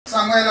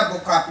Samuel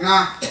bukat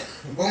na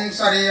bung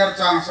sariyar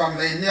chang som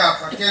le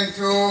hiya patien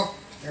chu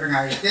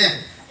ngai te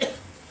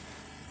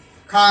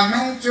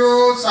khanung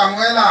chu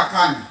Samuel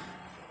khan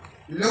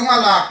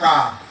lungala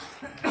ka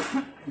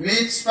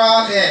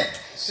Mitzpa le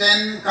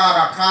sen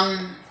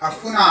karakan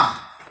akuna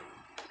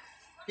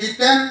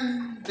iten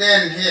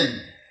den hin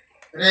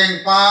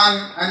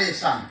RENGPA'N ani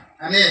isan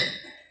ani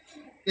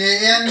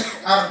tien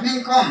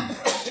arning kom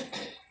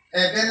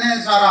ebene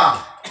zara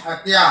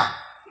atia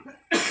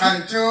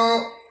kanchu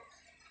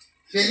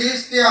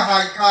Philistia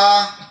hai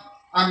kha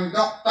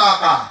andokta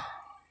ka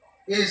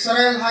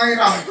Israel hai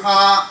ram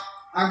kha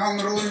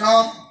anhong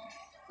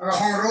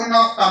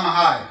runok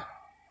tamahai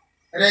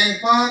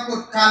RENGPA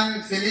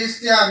kutkan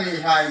Philistia mi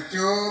hai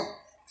chu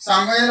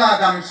Samuel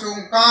adam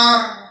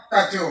sungkar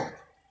kachu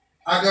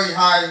adoi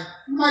hai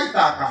mai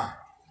taka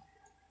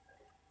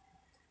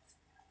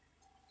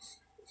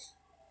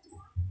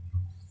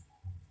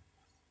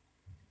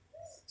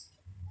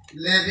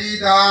Levi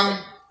dan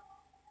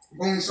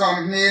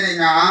bungsom ni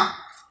ringa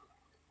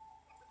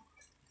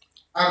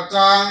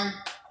arjang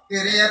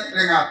kiriat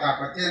ringata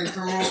patien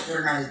tu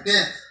ringaite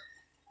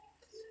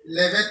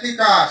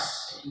Leviticus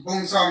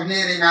bungsom ni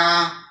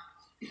ringa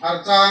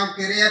arjang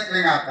kiriat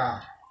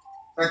ringata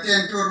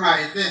patien tu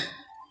ringaite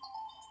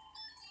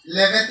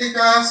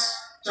Leviticus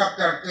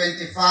chapter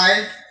 25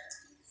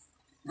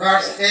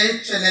 verse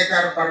 8 से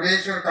लेकर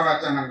परमेश्वर का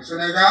वचन हम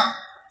सुनेगा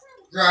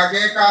जो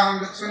आगे का हम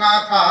लोग सुना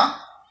था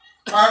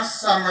फर्स्ट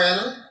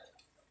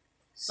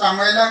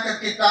सामुएल का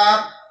किताब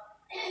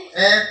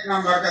 1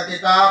 नंबर का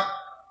किताब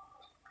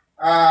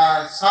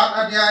 7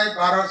 अध्याय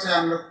 12 से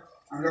हम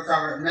लोग का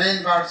मेन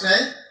वर्स है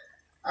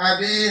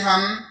अभी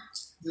हम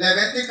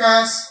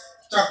लेविटिकस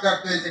चैप्टर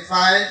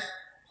 25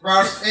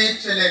 वर्स 8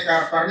 से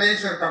लेकर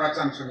परमेश्वर का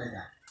वचन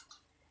सुनेगा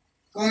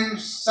कुम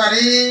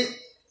सरी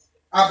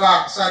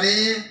अबाक सरी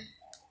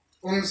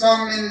कुम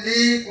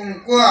सोमिनली कुम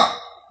कुआ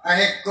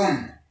अहेक कुम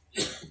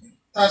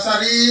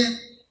तसरी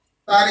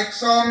तारिक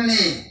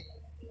Somni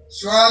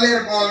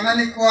Sualir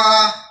bolmani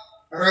kwa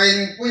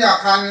roin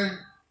puyakan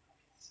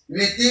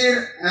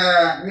mitir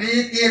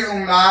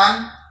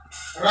unglan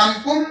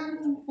rampum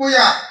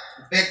puyak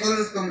bekul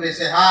tum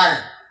risehai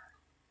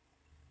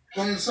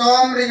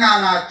kumsom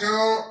ringana chu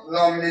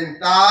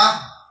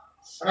lomninta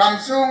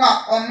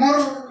ramsunga omur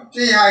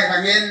cihai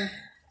rangin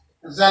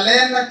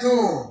zalen na tu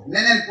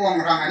nenen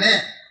puang rangane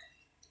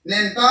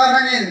ninta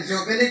rangin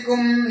Jubilee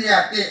kum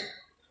liati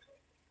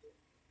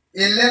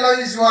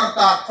illeloi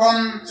suarta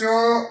kom chu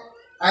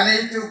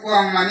ani tu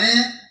kuang mani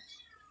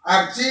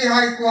archi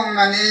hai kuang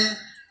mani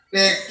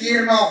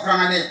pekir no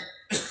krangani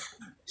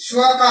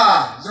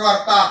suaka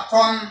zuarta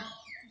kom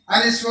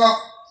ani suak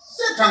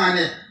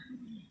sekrangani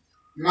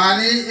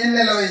mani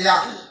inlelo ya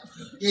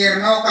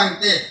kirno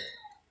kanti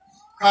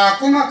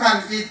kakuma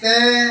kan ite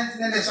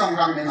nene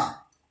songrang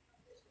nima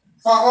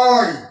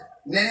faoi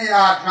nene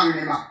atrang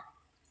nima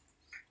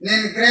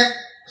nin grep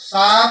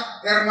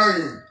saat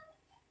ernoi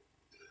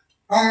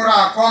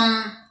hongra kom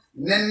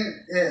nin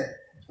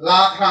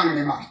la krang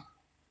nima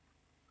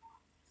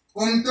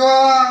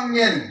kumtua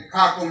ngin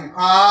ka kum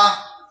kha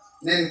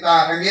nin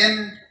ta rangin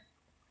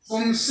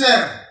kum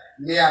ser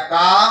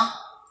liata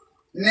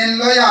nin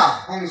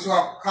loya hong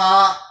suak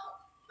kha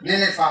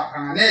nin fa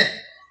khangane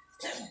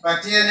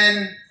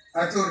patienen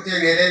atur ti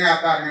ngere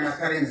nga tar nga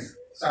karin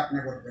sat ne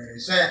bot bere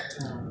se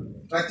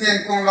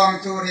patien kong lom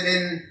tur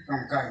hidin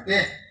tong kai te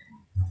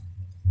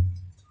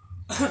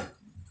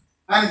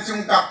an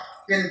chung tak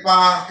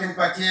kin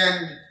patien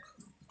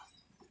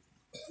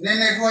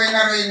nene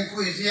roina roin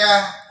puisia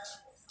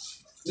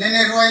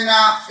nene roina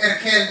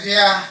erkel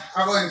dia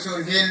abon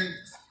sunhin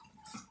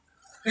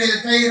fil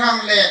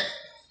peirang le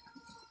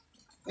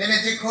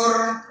Michikhur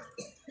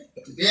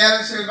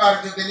Bial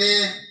silver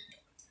Jubilee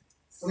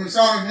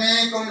kumsom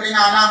ni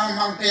kumringana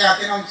hum te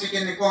yakin om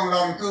sikin ni kong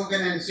lom tu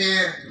kenen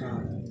sir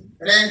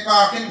RENGPA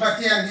kin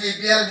patien hi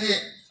Bial hi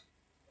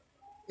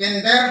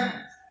inder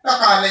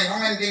takale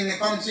hongen ding ni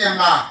kom siang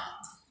la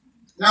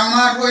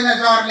namar roina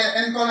jar le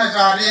en ko na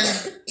jarin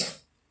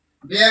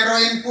Bial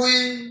roin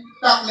pui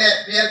takle,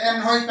 bial en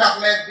hoi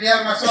takle,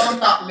 bial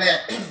mason takle.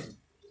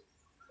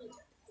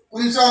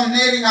 Kumsom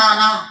ni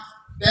ringana,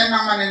 ten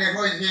nang manene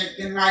hoi si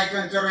kin ngai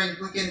kon roin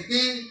pui kin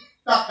ti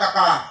tak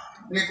taka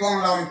ni kong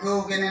lom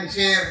tu kinen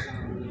sir.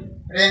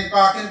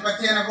 RENGPA kin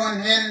patien abon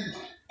hin,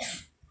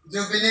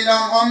 Jubilee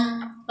long om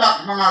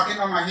tak mga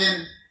kin omahin.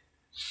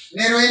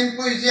 Ni roin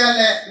pui siya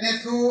le, ni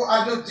tu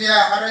adut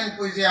siya aroin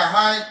pui siya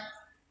hai.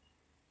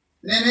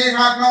 Nini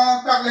hat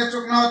no tak le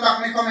chuk no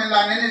tak ni komen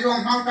la nini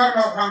zong hang kar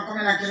no hang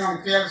komen na kinong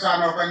fiel sa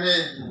no kani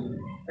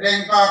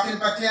RENGPA kin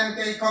patien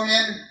kay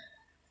komen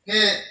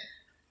he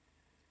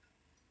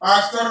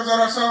pastor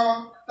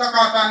zoroso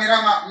takata ni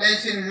rama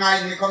leisin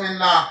ngai ni komen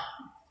la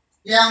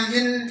yang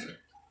hin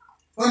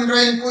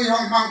punroin pui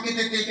hong hang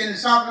kititikin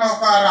sap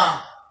no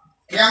para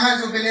yang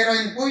Jubilee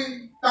roin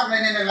pui tak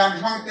nini lan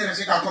hang tir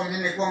si ka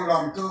komen ni kong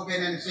lom tu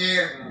kinen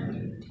sir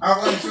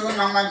awon su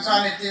nang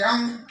mansaniti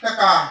ang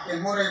taka kin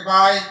muray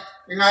bay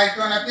ngai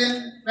tu natin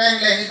reng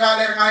le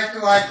hisaler ngai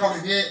tu ai kong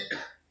hi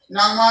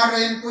nang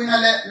marin pui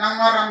nale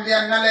nang maram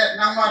lian nale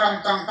nang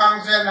maram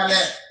tangkang zel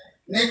nale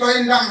ni ko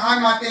indang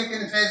hai mating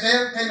kin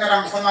fezel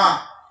tenarang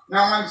koma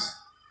nang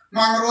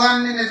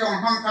mangruan ni jong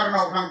hang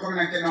karno hang ko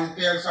nang kinong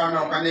piel sa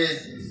no kani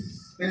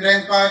in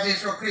RENGPA'N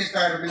Jesu Kristo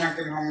ar binang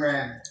kin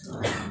hongren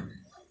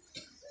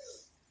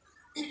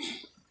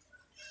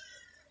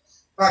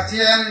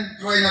patien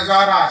roi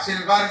nazara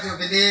silver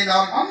jubilee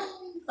lam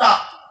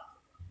ta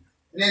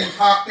nin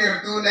fakir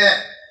tu le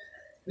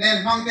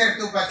nen hangter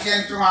tu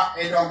patien cuma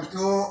edom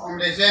tu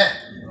omlese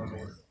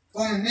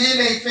kum ni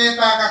le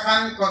feta ka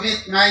khan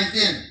COVID-19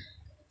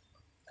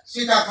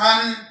 sita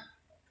khan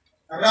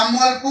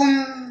ramwal kum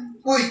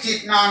kui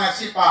chit na na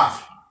sipa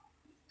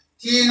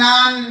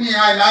tinan mi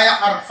hai laya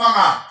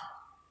arfanga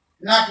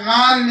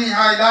natnan mi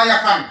hai laya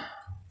kan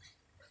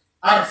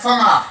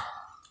arfanga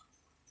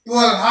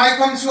tual hai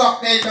kom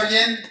suak te to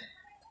yen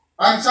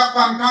pansak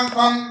pam thang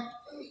kom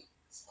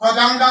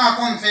khodang dang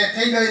akom fe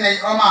thei doi nei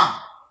oma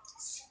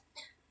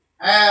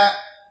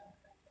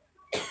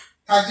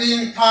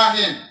thazing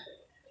thahin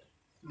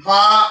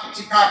va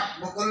chikat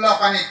bukullo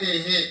kaniti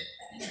hi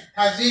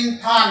thazing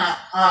thana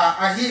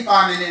ahi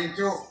panin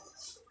chu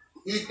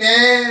ite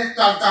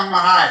chalchang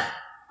mahai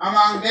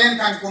amang den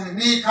kan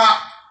kumni kha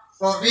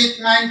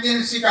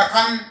COVID-19 sika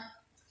khan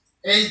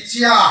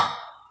Asia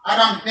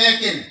aram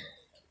pekin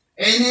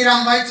ini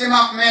ram bai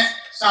chimak me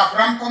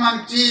sapram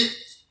komanchi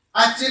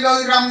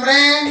achiloi ram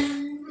reng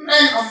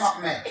omak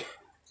me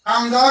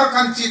Angdor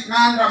kan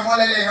chitnan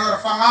ramole lehor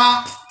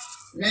fanga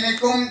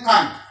minikum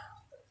kan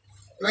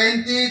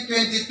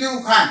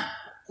 2022 kan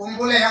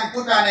kumbule yang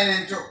puta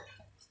nenencu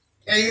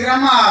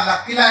eirama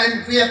lakila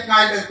in viet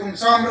ngai loi kum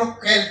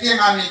somruk khel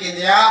tiang ami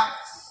kindia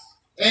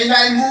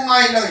eilai mu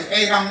ngai loi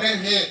eiram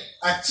ren he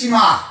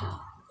achima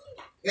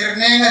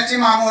irneng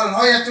achima mol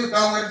hoya chu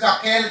dong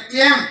jakel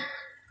tiang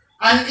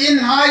an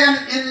in hayan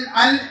in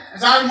an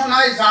zal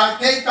munai zal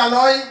kei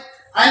taloi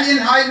an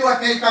in hai luat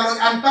kei taloi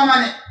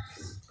antamane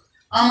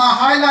ama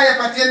haila ya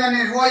patien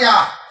ni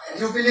roya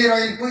Jubilee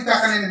roin puita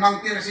kanin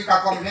mangtir si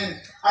kakomhin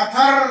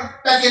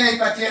athar takinai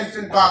patien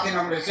chun pakin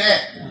amrese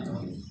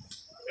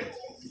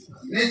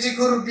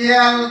Michikhur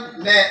Bial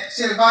le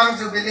Silver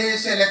Jubilee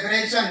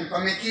Celebration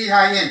Committee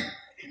hayin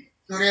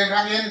turil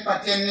rangin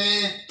patien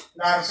ni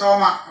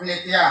darsoma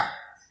nitia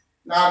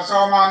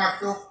darsoma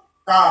naktu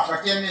ka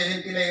patien ni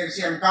hinkile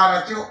irsiam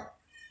kara chu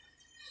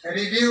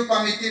review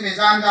committee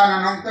mizanda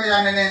nanong to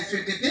yanen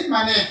chutitin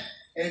mane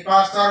ei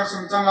pastor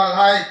sumchangal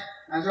hai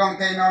anjong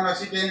teino na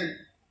sikin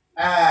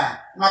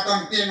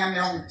maton tingan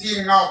yung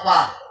tin no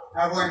pa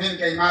abon hin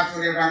kay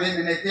maturi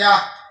ramin netia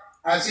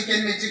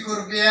sikin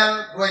Michikhur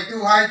Bial boy tu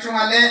hai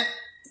chungale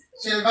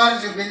Silver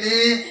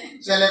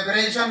Jubilee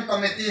Celebration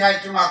Committee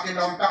hai chunga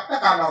kilom tak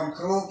takalom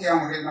thru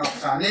kyang rin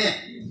sani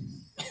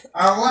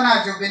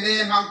awona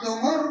Jubilee mang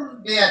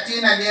tumur dia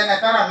china dia na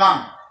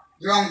taralam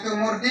jong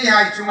tumur di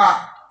hai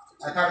chunga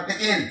atar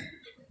tikin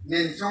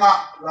nin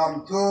chunga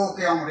lom thru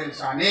kyang rin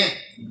sani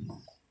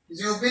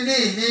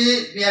Jubilee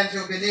hi Bial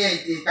Jubilee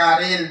ti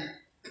karin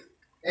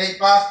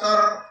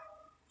pastor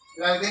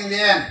lalging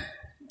lian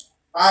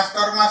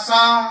pastor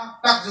masa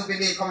tak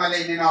Jubilee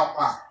komalay ni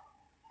pa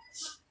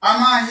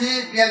ama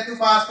hi Bial tu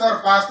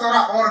pastor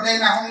orde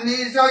na hong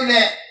ni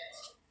joyle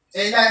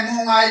elai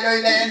mu ngai loy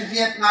le en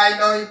viet ngai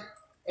loy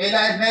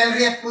elai mel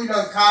riet pui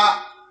loy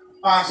kha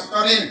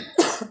pastorin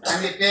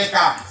ani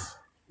peka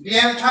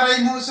Bial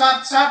tharai mu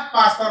sat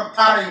pastor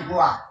tharai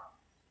hua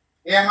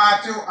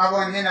emacu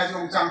abon hina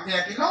jung chang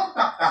tia kilo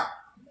tak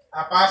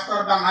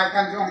pastor dang hai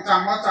kan jung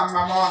chang mo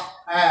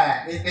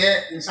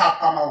ite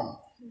insap kamong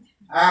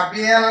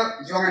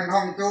Bial jung en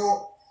hong tu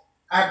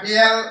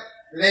Bial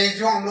le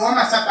jung lo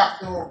na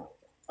satak tu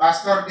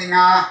pastor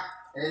dinga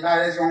ila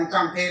le jung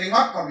chang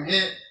thiringot kom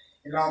hi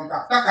lom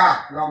tak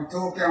taka lom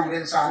tu kyong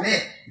rin sani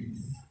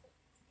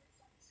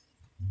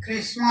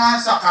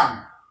Christmas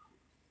akan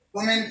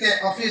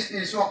kumente office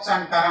ni suak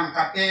san tarang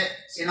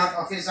kate sinot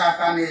office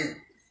atani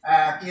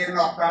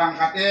kirnok tarang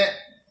kate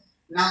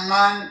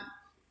nangman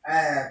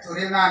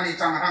turina ni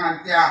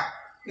changrangan tia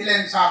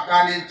kilen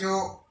sabdanin chu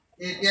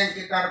itian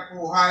kitar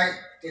puhai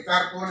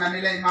kitar pu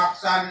nanilay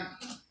maksan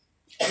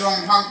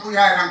yung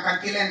hangpuyay rangkan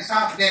kilen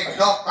sab dek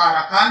dok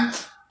karakan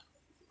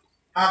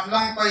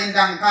haplong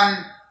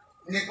paindangkan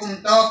ni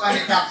kumto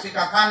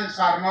panitaksikakan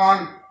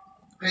sarmon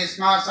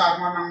Christmas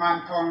sarmon ng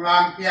manton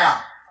lang tia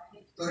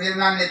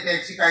turina ni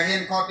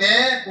teksikahin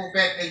kote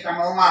kupek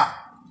ikamonga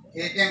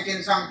itian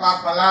kinsang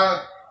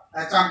papalal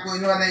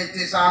champuino na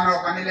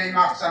itisano kanilay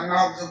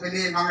maksanog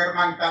Jubilee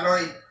mangerman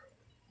taloy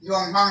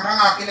yung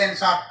mangranga kilen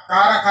sa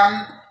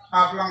karakan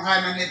haplong hay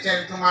na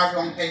nichel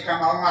tumagong kay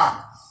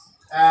kamaunga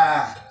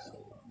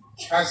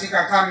kasi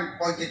kakan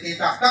o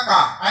kititak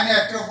taka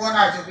anya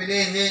chukuna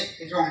Jubilee hi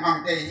isong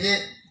mangkay hi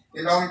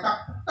ilong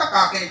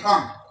taka kay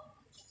kon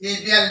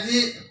Bial hi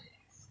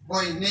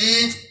boy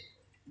ni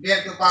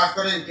Bial tu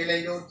pastorin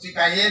kilay lut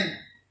sikahin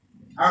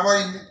aboy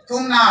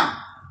tumnan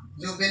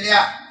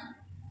Jubilee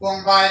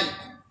kung bay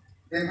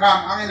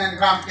Engram, angin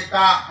engram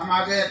kita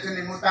amaje itu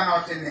ni mutan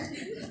otin ni.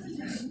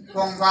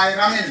 Kung bay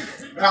ramin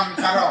ram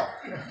taro,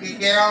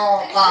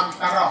 kikeo pam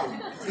taro.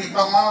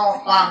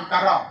 itongo pam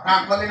taro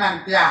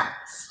rangkolinan dia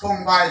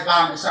kumbai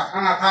lam isak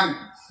angakan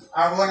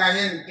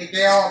abunahin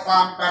kikeo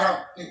pam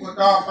taro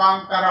kikuto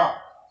pam taro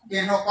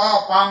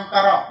kinhoko pam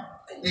taro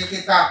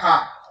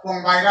ikitaka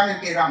kumbai ramin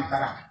kiram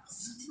tara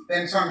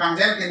pension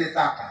ranggel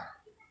kinitaka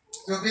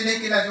Jubilee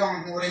kila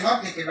juang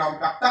muringot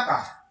kikilom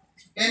taktaka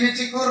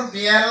Michikhur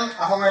Bial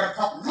ahong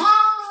ertok ma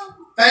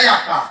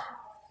tayaka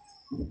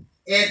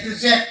A to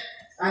Z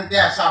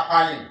antia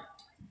sapain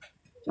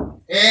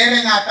ere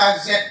ngata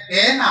Z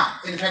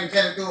dena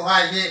infentel tu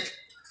haji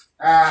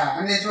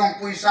ani jong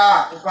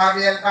puisa upa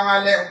Bial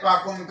tangale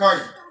upa kumtoy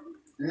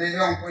ani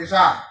jong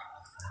puisa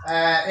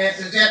A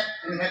to Z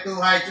infentu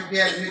hai tu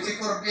Bial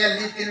Michikhur Bial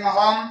litin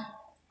mahom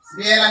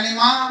Bial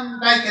animam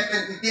dai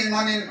keten itin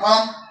monin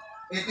om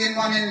itin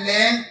monin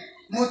leng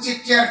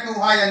mucik cer tu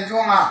hai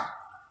anjonga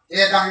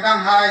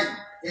dang hai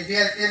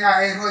Bial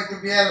tina hoi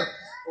tu Bial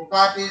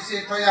upati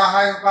si toya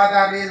hai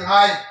upada ril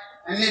hai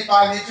ani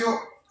palicu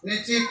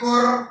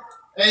Michikhur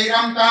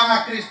eiram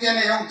tanga Christian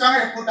yang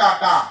canggih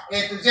putata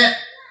to Z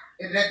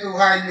itu tu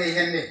hai ni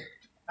hende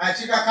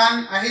achika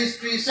kan a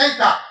history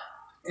saita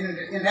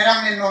in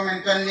herang ni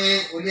nomentan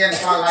ni ulian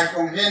palai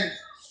konghin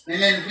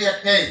nilen viet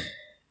te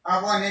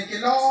abon ni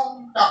kilo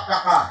tak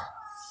taka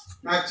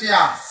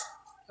nachia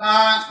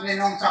ta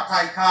ninong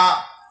sakai ka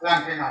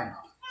lan penai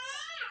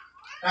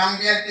tang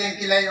biel ting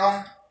kilai om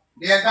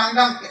dia dang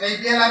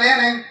Bial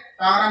alereng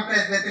tangram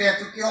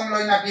presbyteria cukiom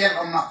loy na Bial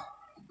omma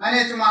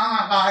ane cuma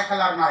angah lahai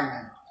kalar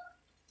mainan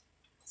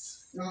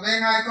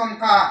nuvengai kom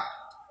ka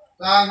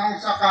lan hong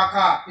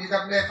sakaka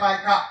PWF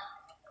ka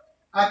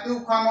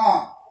atu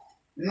kamo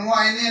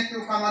nuwa ini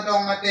tu kamo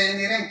dong mate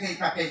ini reng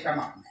keita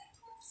mak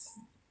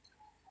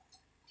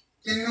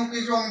kinu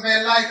kijong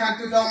belai kan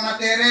tu dong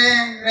mate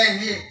reng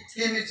hi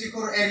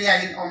Michikhur area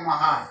hin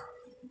omma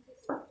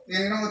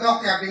kinu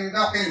dok ya bing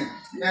dokin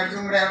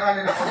derjum rera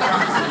ni na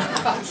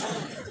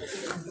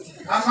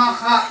ama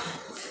ka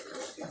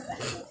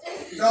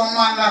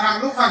doman larang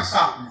lukan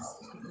sak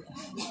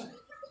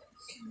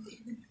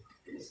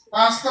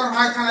pastor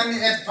hai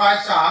kanani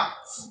advisor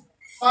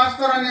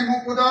pastor ani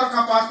mukudor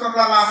ka pastor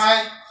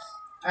lalahai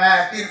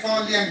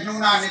tirpolian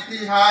nuna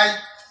niti hai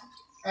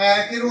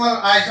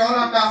kirwal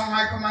aisola tang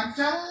hai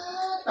kumanca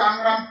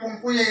tangram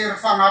pungpui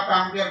irfanga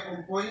tang biar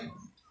pungpui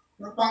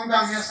nupang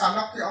dang ya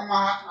salok ki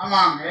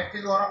amang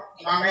tilor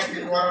mangai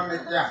tilor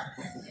netya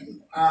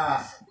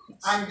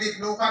andit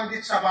lukan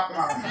dit sabak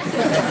mar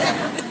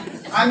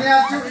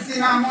ania tu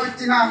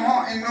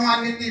itinamo enung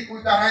aniti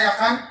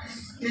putarayakan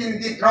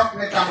hindi drop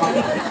netama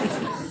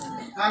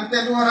ante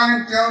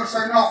luarang tior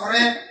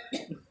sanokre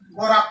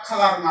borak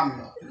khalar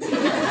namno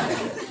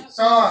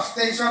so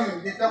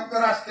station di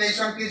doktora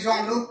station ki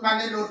jong lut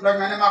mani lut loy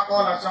mane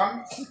makola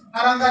son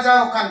harangga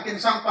jauh kan kin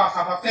sampa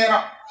khaba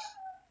fera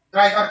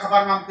driver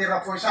kabar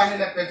mampira poisa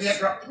ni le pegiet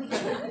ro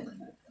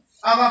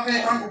aba fe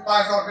on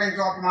upasor reng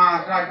job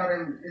ma driver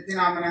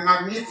itina mane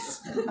ngamit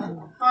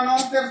ano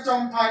ter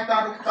chom phai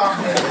taruk ta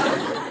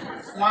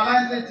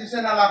malan te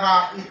tisena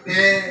laga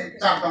ite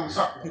chardong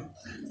sok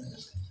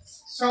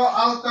so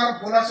outer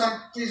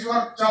bulasan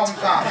kizwar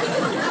chomta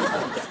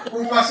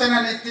upasen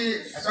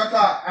aniti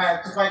sota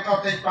tupai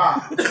kote pa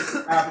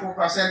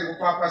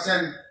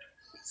upasen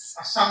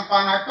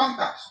asampanai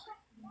pangta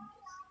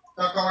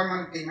totoy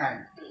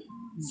mantingay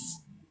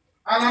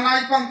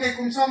alanay pang ke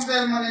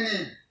kumsomvel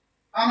manini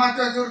ama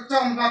jur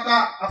chom kata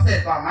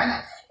afe pa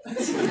mana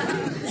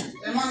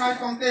emang ay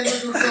pang ke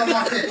jur chom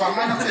afe pa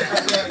mana afe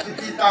kasi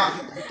kita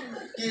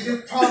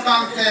kizut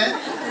thotam ke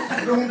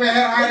lung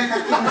beher ay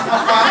kakin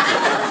apa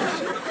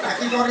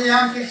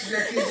kategorian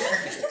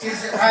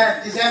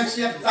kizem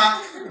siapta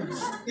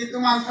itu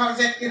manfar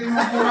jekin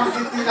murang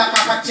kitila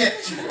kakacet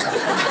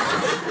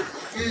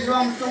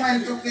kizong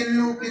tungen tukin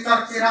lu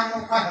pitar pirang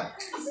nukat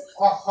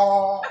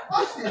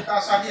kita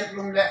sadit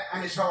belum le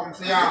anisom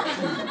siya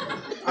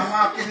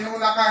ama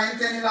kinula ka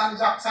hinte nilang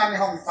zaksa ni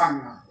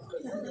hongpan na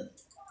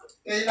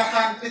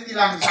kailakan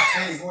kitilang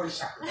zaksa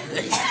bolsa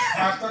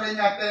pastor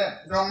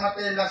nyate dong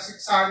mate la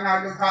siksa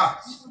nga luka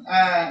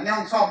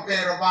nyong som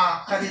pero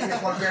ba sadit ni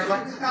polver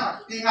ba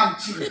kita tingam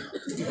chi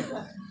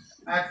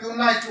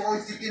tunai tu oi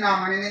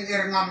tikina manin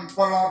irngam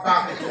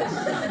polota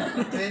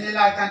ini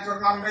lai kan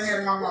turngam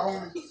irngam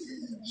maung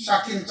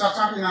saking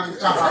cacapinan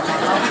capat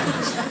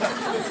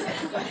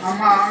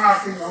ama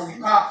ngatin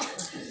ongka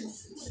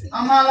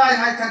ama lai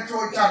hai kan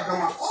cocar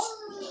doma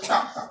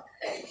tak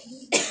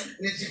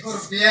Michikhur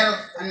Bial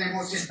ani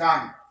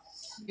musitan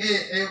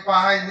ki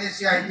pahai ni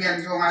sia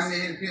hian jongan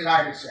ni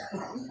pilai sia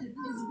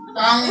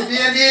tang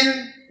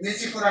bialin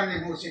Michikhur ani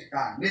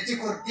musitan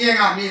Michikhur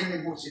tienga ni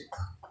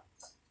musitan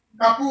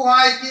kapu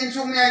hai kin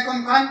sung ai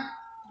kom kan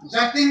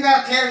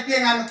jatinga khel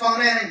tienga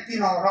pangren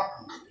tinorok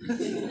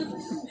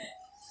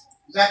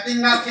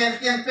jatinga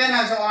keltian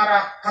pena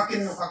zoara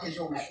kakin no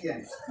kakijong tian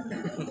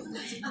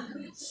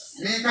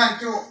ni kan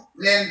tu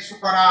len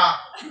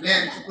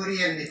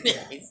sukurian ni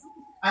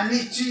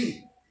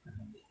anichi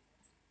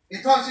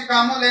ito si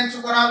kamu len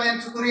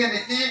sukurian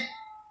iti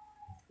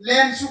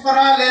len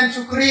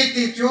sukuri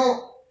ti chu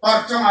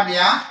parchong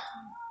alia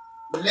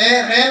le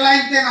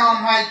relain teng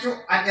am hai chu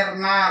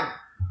adernal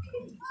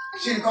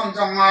sin kom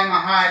jong ngai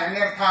mahai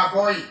aner tha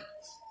boy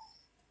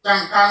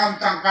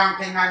cangkang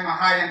tengai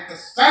mahai yang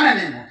kesana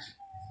ni mo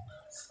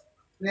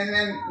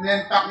nen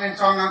tak nen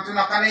song nang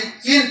tuna kan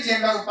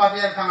cin la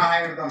upabiar tanga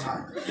air dom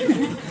hai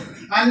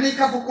ani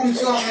ka bukum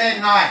suang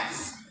le ngai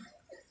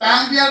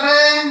tang biar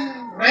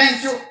reng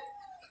chu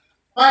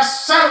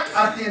pasal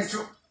artin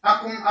chu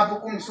akum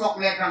abukum suak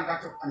le kang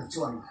kacuk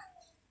ancuan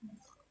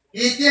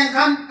itiang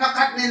kan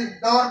kakat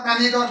nen dor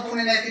kani dor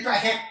punin kita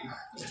hek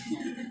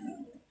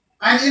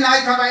kan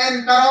inai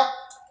kabaen taro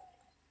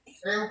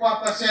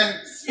upa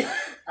persen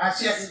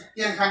asyik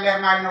tiang kan ler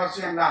ngai no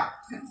siang da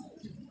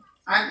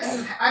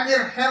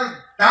anir hel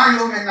dan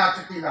lumen na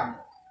tutilam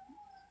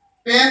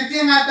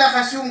penting ada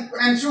kasung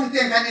ensung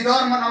tiang kan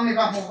idor man omni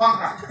ba mubang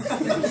ka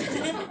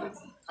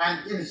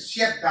an in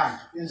siat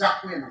dan in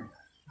zakuen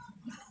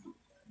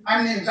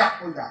an in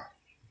zakuda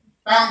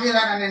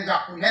tambilan an in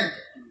zakuen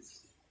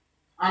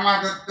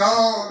amado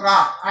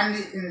dora an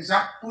in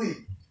zakui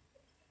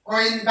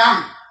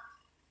koindang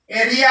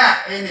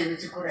area ini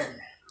Michikhur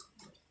area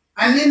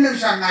anin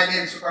nusan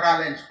ngalen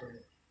sukaralen sukuri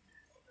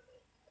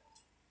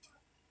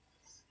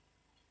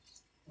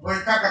boy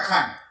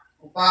katakan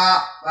upa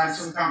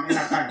langsung kam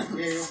inakan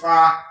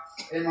upa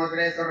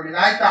moderator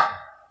milaita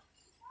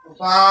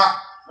upa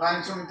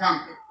langsung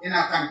kam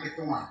inakan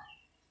kituma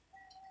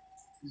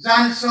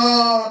zanso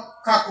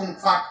kakung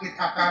fat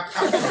kitaka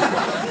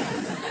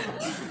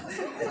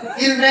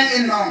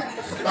inreng inong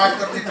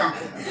batur kitang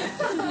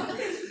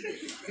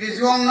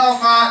Kizuang no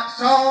ka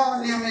so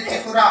ni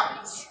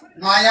Michikhura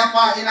maya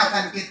pa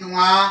inakan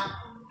kitunga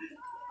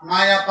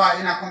maya pa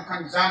inakong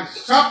kan zan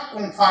sok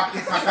kung fat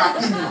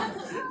kitata inyo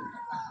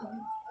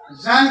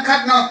zan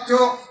kat no chu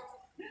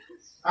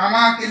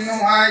ama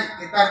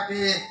kinuhay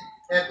kitarpi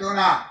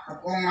etuna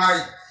kung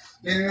hay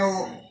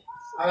kinu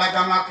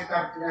aladama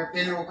kitarpi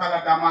kinu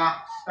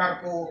kaladama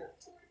tarpu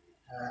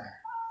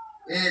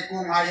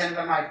kung hayan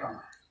lamay pa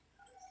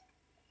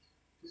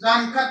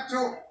zan kat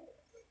chu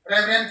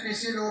Reverend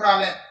PC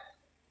Lurale,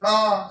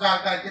 lo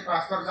jaga di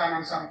pastor jangan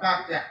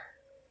sangkat ya.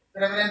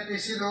 Reverend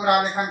PC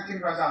Lurale kan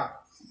kin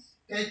bazar.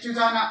 Kei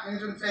cujana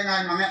injun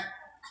fengai mame.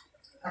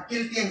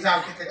 Akil tiang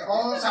jal kita.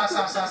 Oh sa.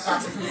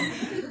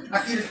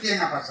 Akil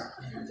tiang apa sa?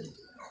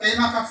 Kei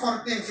maka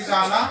 14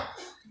 kijala.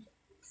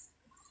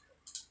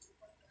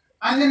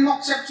 Anin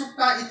moksep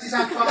sukta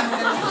itisan pamun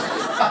moksep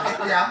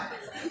sukta ya.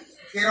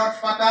 Kirot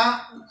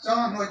pata so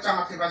no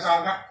chama ki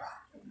bazar rak.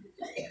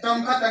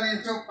 Tongkat dan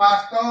itu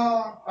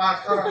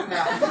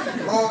pastornya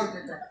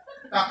gitu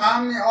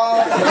takami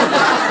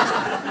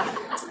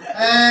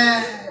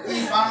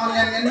ibangun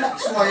yang enok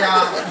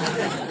suaya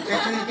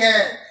ke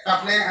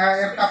taple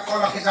tap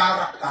kola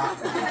kisarak ta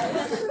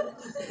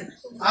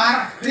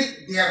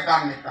arrik dia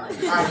danita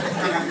arrik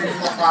dengan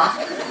apa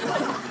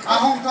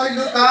ahong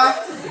toiluta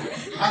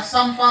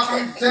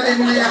asampakan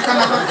seremoni akan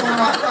akan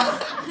kumata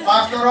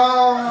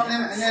pastoro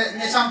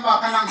ni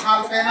sampakan ang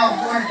halpena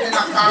bukan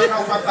tinakal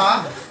kata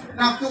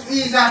nak tu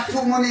iza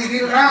tumuni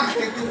rilram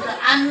itu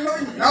anu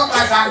no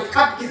kadan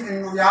kap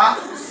kitin ya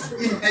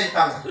in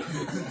kaital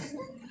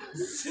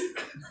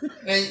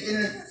in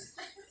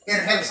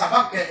irhel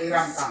sabak ke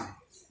iram tang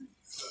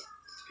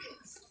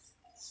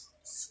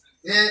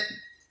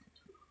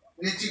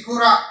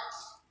Michikhura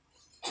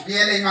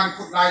Bial iman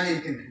kut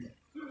lain kin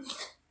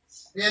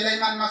Bial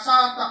iman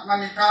masa tak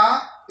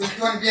manika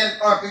tujuan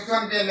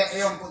Bial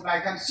ayom kut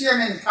lain kan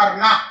siamin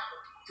karena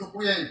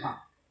cukuya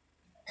iman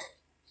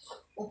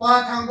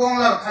upa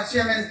tanggong lar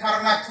kasiamen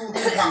karena tuhu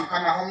bang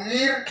kana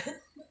hongir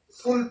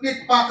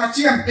pulpit pa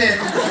kaciam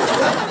peru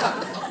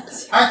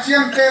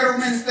aciam peru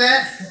mente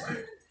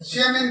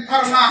siamen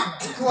karena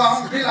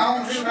tua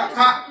hongil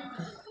raka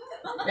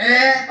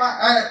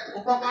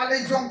upa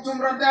kali jong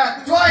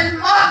cumrada joy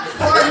ma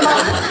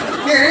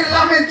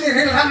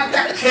kiril lama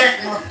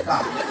kek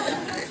mutta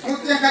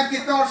Kutya kan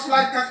kita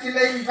slide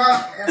kakilay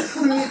ba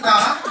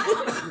kunita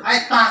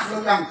ay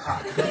taklo lang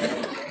ka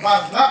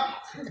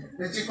bazak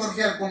Michikhur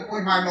gel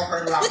kumpuy may mo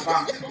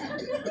kerlakbang.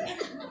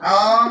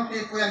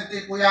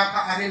 Tipu yang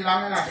ka ari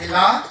lang na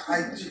hila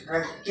ay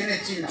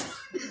kinechina.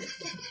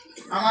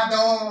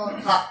 Amado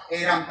kak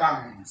iram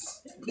tang.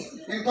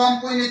 In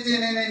kumpuy ni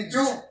tininin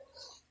ju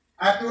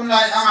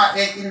atunay ang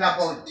ekin na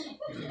bod.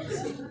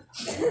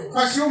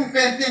 Kasung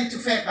penting to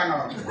fake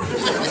ano.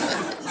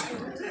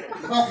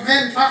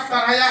 Kokmen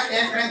fakta raya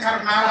ekren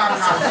karnalan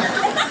na.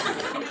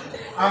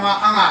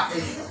 Ama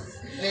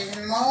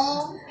mo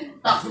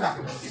takda.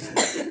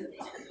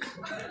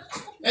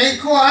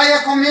 Ku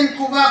aya komen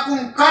kuba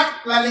kung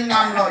kat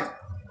lalingam loy.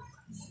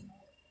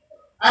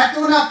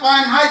 Atuna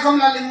pan hay kom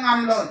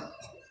lalingam loy.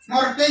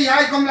 Morti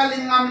hay kom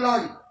lalingam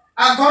loy.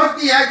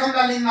 Agorti hay kom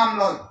lalingam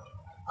loy.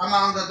 Ama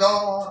ang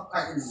dodor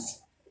kain.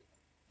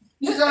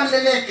 Isan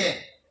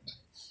leleke.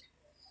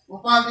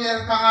 Upa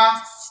biar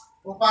kanga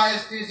upa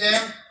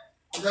STSM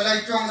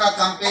dalay chong na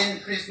campaign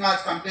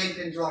Christmas campaign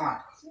tinjonga.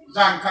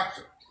 Zan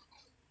kapsu.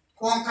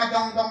 Kung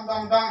kadong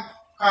dong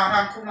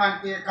karang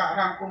kumanti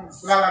karang kum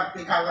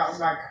lalagti kala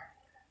ulaga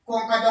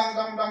kung kadong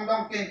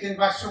kin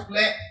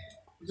basukle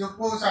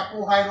jupu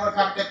sapu hai ro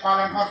thar te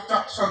palan hot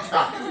chok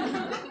sota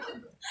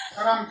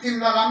karam tim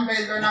dalam be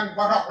lo nang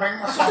borok reng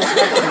masuk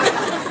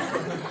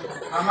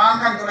amang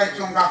kan tulai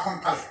chungga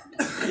kongkal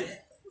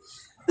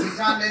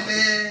isan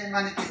lele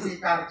mani kiti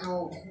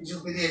kartu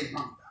Jubilee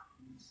mang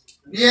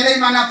Bial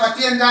mana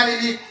patien dari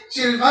ni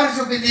silver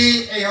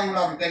Jubilee eyong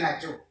lom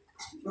tenacu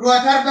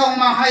ruatar dong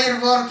mahair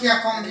bor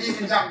kia konghi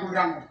injak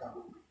gudang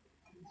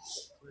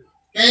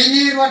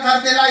kaini ruatar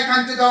telai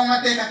kan tu dong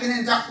mate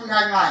kakinin jak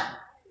puyai mai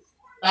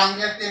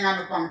tanggil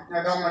tingan upang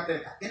na dong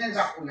mate kakinin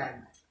jak puyai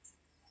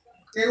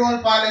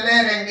tirol palele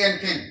renggen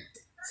kin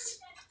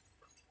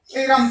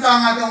iram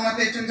tanga dong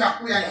mate chun jak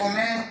puyai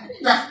ome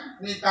jak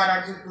ni tara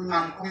jutu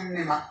nam kum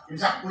ni ma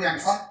jak puyai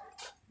om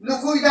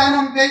lukui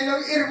danam telo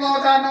irbo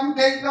danam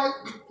telo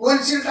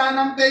bonsil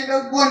danam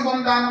telo bon bom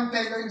danam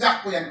telo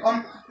jak puyai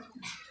om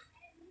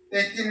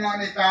tekin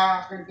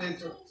monita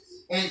pententu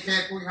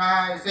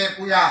fe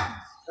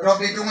puya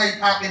robi dungai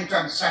pakin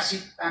kan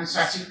sasit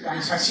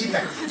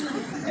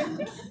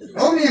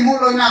Omi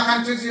mulo na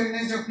kan tuju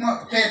ni juk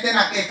mo kete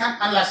na ke kan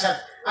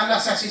Allah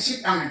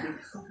sasit angan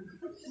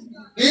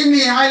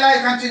ini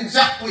highlight kan tun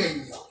jak puya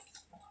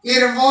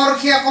irvor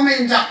kia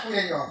kome jak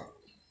puya yo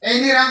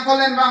ini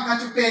rangkolen bang kan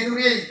tu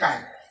peduri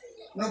kai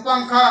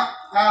nupang ka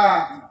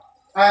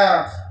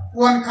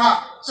puan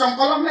ka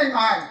songkolom lai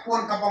mai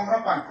puan ka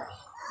bomropan ka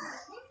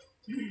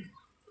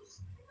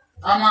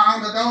ama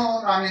ang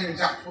daw ramin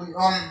jak puy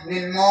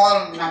nin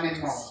mall namin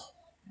mall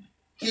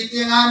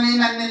kiti ngami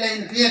nan nila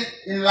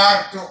invite in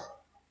larjo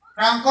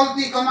rangkol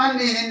ti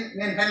komandi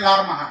nin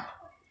lar maha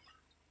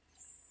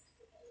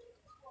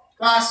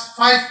class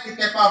 5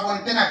 kite pa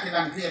bonte na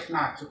kilan viet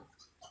na chu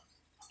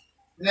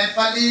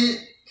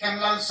Nepali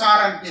kemlal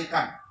saran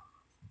tikan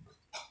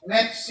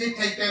net si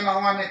teite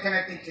maunga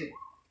mekenetiki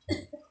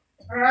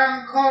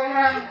rangkol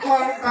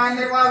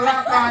kani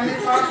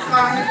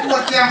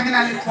kuat yang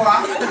hinani kuah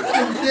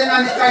cumtian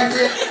ani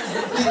kaje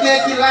kike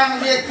kilang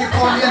dia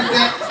kikolian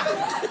dia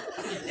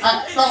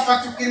atau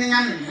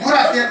kacukiningan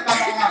murah dia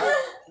tamonga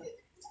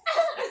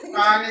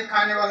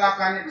kani wala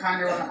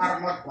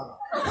armot wala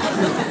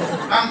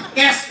ang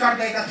kes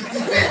kardai ka kiti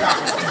beta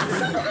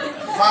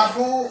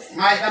babu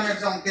ngai kami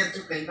jong tir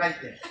cukai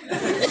baik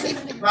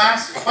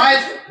class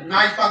 5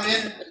 ngai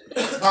pangin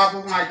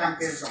babu ngai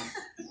tampil jong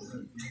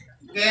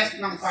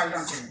kes nang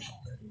faidang kin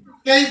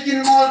kay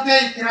kin mall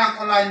kay kirang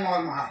kolay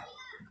mall mahal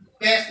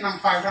kes nang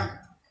faidang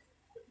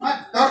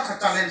mat dor ka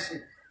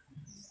challenge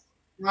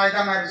ngai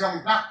da mar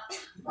jong tak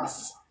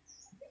bas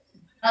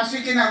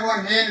asi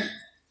kinawon hin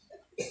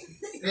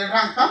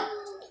rang tam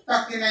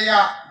tak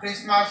kinaya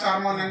Christmas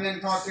sermon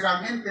nin tho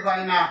tiram hin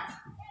tibaina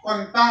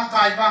konta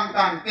kai bang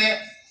tan ke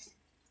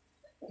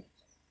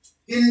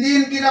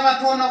hindin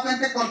kilabathono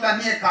kente konta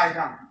ni kai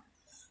bang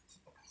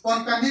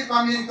kontani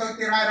kami to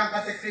tirai rang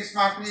kate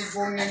Christmas ni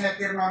bun ni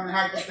tirnon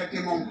hai kate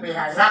kimong pe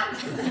hai rak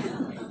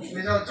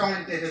mizo chong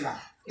inte dila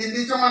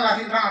hindi chong ala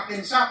hin rang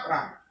akin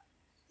sapra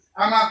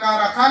ama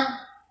karakan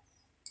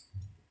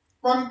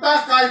konta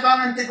kai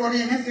bangan ti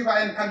koni hin ti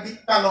baen kan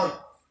diktaloy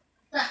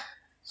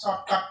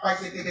sok tak pa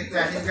kiti kiti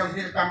hin jong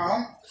hil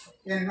tamong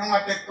in nong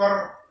ate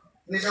kor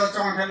mizo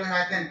chong helu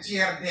haten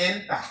cheer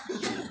denta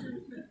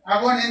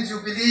abon in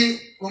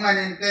Jubilee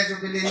kumanin te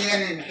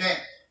Jubilee ni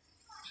ke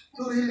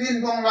turilin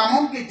bong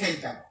lamong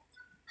kitaitan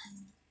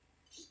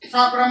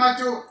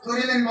sapramacu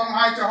turilin bong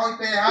hai chohoy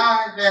pe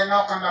hai de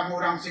no kan la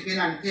murang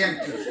sikinan tien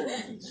ki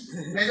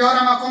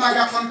nejora ma koma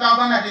da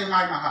kontaba na di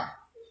mai mahal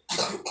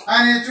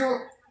ane chu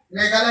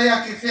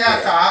Meghalaya ki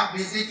fiata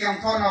bizi kyong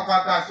thono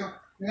kata chu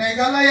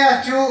Meghalaya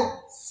chu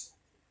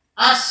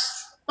as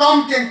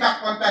tom ken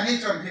tak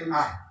kontani chon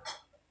hirmai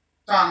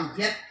chang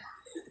viet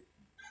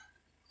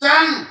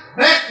chang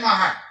rek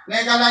mahal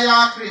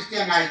Meghalaya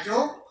Christian ai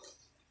chu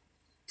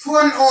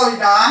Tuan oi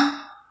dan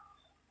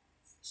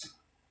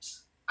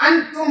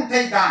antum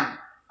teidan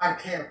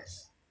arkel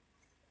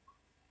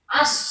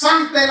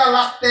asang tela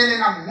lak tele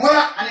na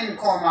mula anin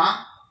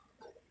koma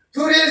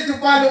turil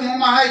tupado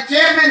mumahai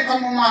chairman ko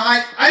mumahai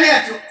ani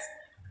achu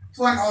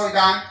tuan oi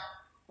dan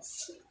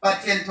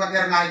patien tuan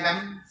ernai dam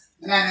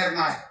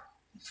nanernai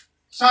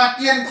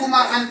satien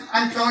kuma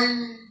antoy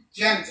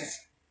gente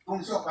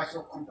ongso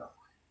pasok konto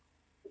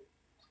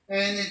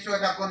ini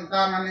choda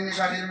konta manini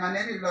galil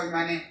maneri loy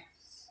mani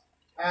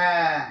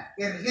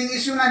irling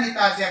isuna ni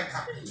tazer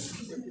ka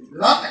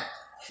lote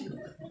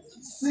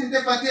ninte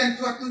patien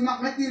tu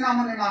makmeti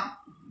namo ni ma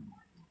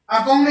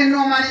abong ni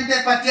no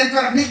maninte patien tu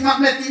nik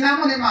makmeti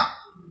namo ni ma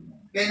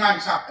kainan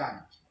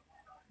saptan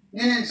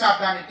ninin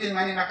saptan itin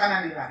mani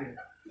nakana ni lahir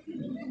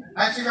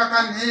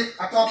asikakan hi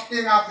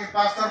atopti nga ki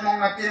pastor mong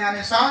natingan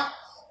ni sa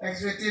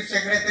executive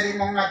secretary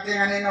mong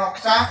natingan ni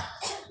noksa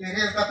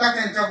ihil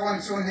tatak en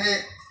jabon sunhi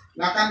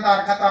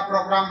nakandar kata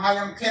program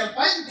hayam khel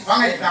pai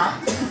bangai ta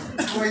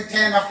koi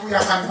thena puya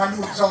kan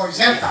balu joy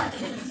zelta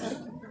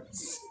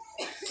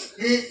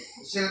i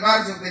silver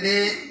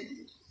Jubilee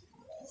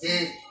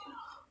i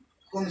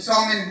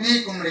kumsomin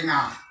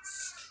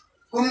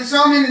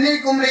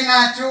ni kumringa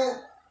chu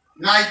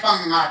nai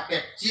pang ngate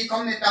chi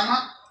kom ni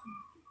tama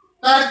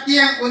tar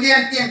tiang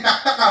ulian tiang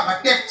tak taka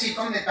batek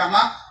cikom ni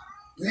tama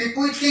ni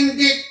puting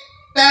dik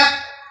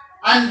tak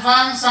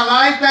anvang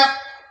salai tak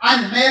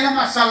an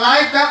melama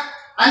salai tak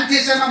an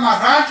tisana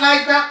marat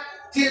lai tak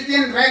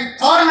tiltin reng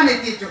thorang ni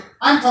ticu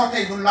an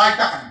thotei bulai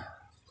tak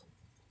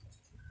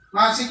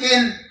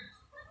masikin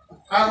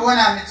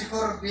agwana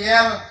Michikhur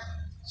Bial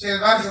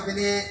Silver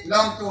Jubilee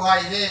long tu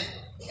hai he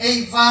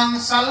ei vang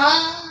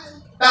salai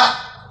tak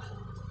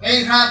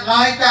ei rat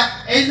lai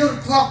tak ei nur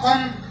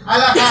thuakom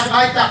ala rat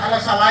lai tak ala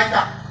salai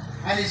tak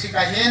ani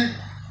sikahin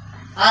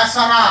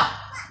asara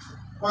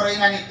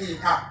koringan iti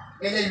ka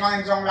ele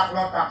mangin jong lak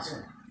lotak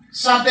su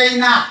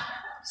sabeina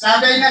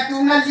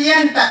tunga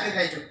lian tak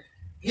ilai tu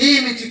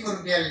hi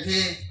Michikhur Bial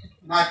hi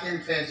matin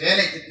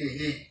fezele kiti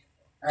hi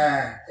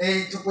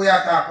ei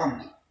tukuya ta kom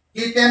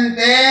hiten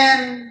den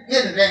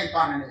hin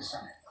RENGPA'N ani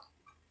san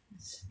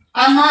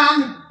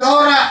amang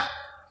dora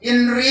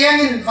in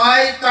riang in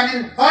vai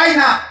kanin vai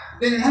na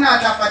din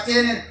muna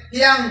dapatin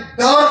yang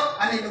dor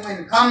ani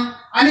lumin kam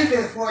ani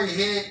de foi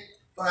he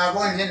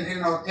pagawon hin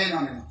rino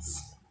tenon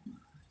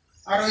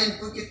aro in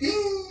pukiti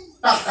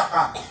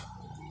taka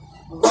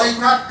goi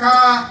ka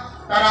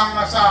tarang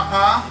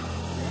masaka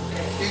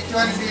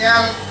Bichuan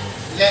Bial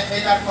le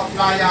elar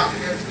koplaya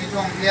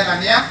Bichuan Bial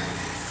ania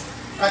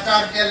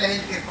kacar Bial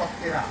lehin kirkop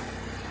tira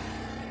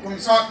kung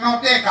sot no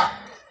teka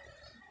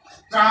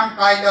tram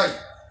kailoi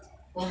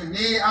kung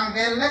ni ang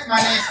belek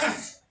mani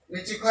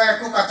Michikhur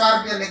ku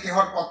kacar Bial leki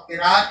horkop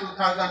tira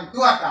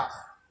 2002 ta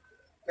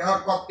ke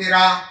horkop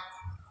tira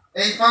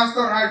ei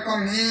pastor hai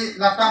kom hi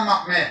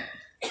latamak me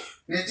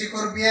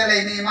Michikhur Bial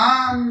ini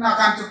man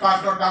akan tu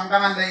pastor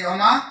dangdangan lei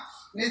oma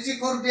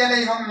Michikhur Bial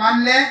lei hom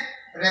manle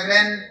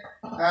Reverend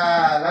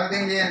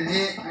lalting lian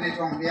hi ani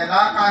tong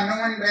Biala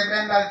kanungan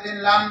Reverend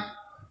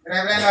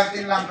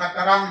laltin lam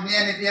katarang ni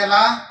ani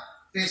Biala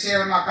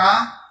Krisel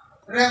maka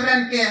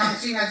Reverend ke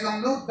hangsing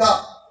ajong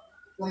ludda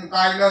kung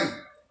kailoi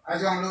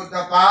ajong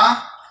ludda pa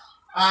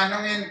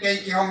anungin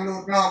kay kihong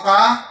ludno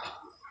ka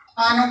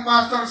anong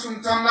pastor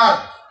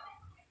sumchonlal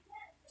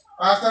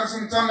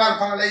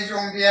kung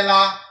lejong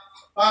Biala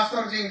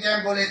pastor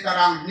jingjem boleh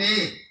tarang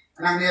ni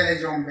nang ni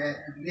lejong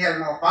Bial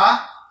no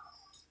pa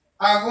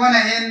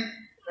agwanahin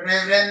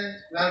Reverend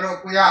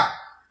lalo kuya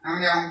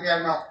nang yang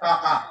Bial no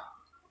taka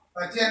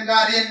patien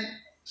garin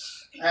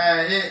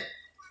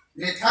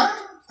ni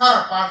thar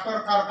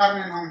pastor kar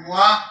min hong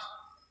hua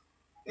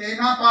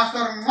kena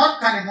pastor ngot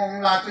kan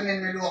hong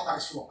latunin melu ka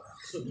suka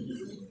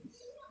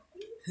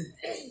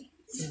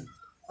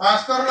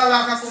pastor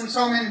lalaka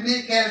kumsomen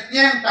ni kel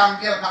tiang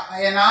tampil ka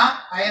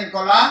ayen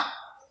kola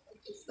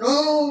tu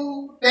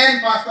ten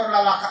pastor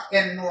lalaka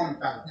en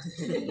nuamtal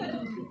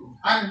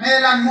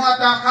amelan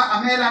muata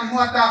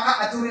ka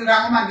aturi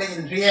rangaman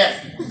lein riet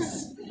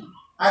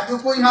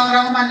atupoy mang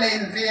rangaman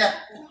lein riet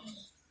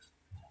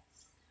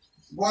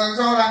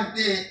bolzo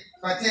lanti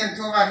patien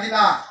tuga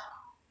hila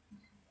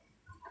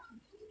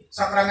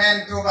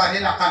sakramento ga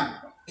hilakan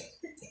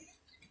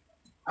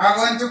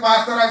agon tu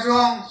pastor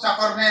azong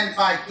sakrament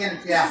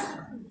faikin pia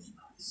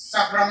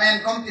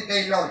sakrament kom ti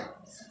kailoi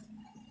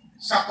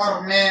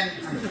sakrament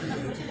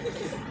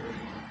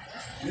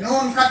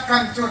nun kat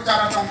kan chu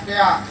cara tong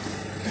pia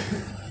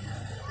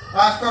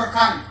pastor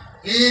kan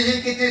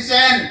hihi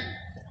kitisen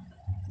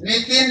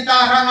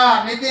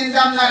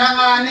nitindam na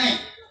ranga ni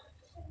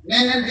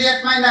nenen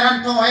riet may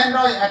naran to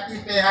henroy at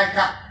ipe hay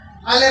ka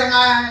alir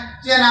nga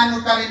siya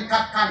nutalin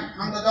katkan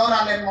ang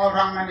dodora len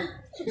morang mani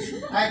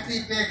ay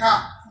tipe ka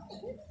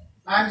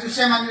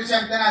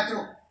anjusem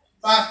tenacu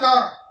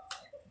pastor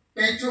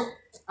kecu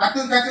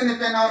atun kacu ni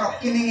penoro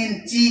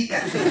kiningin cika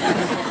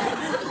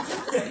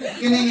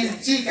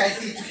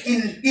itu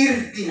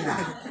kintir tina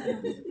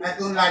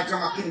atun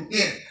lajong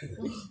kintir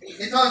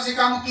itu si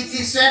kamu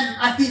kitisen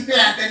atipe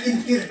anten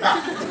intir ta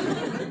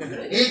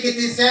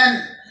kitisen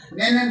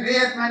nenen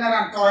riet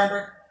manaran toen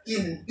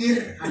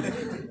kintir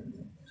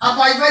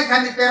abai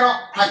kan pero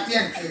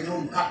atien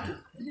kinum kat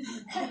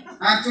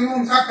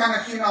antunum kat kan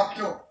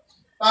kinopcho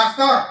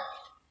pastor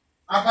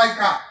abai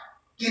ka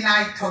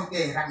kinai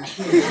thonte rang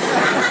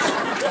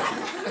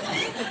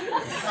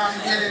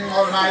Sambilin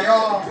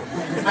molhayo,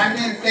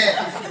 aninte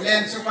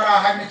len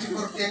supra hami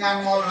Michikhur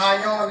tinang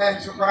molhayo, len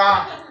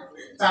supra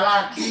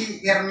salaki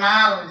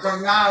irnal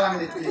jongal ang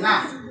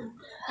nitina.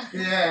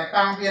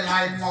 Tangbil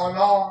hay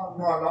molo.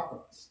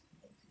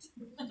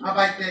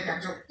 Abay te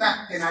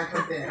kacukta kinay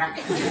koterang.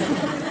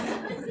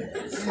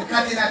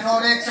 Singkat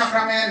tinatorek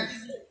sakramen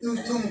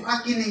tutum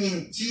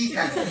kakiningin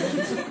chikan.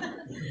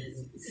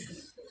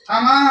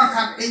 Ama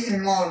kan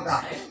inmol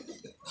da.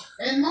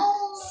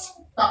 Inmol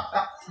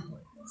tak.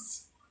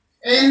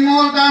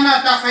 Inmol da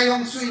na ta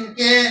kayong swing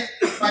ke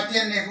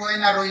patien ne hoy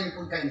na roin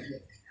pun kain ke.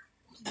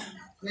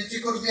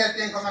 Michikhur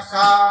biatin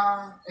kamasa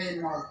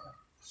inmol.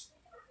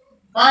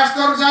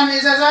 Pastor Jan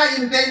izaza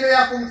intelo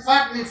ya kung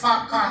fat ni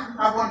fakka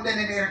abon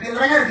tenenir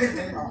renger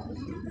teno.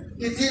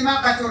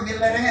 Kitima katur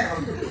renger.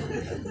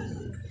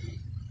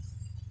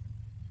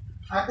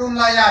 Atun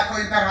laya ko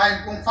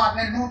interhain kung fat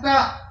nen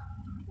muta.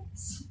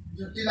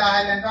 Jutila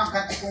hailan bang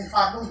kat kung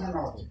fat dum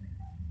no.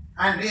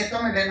 Andri to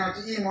men deno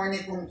ti mo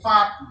ni kung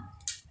fat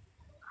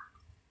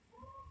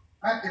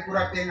At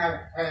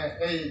puratinga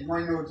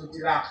moino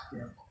tutilak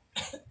dia.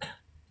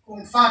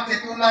 Kung fakte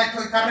tulay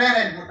ko'y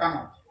kareren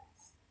hutamo.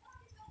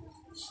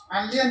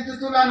 Andiyan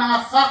tutulan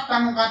ang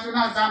fakta mong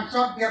katunan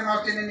samsot biar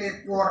no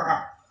tininit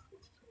pura.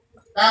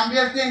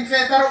 Kambil ting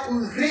fetar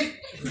urik.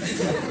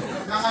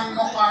 Nangan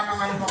moka.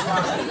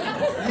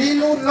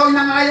 Niluloy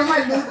na ngayon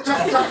ay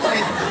lutsak-sak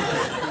rin.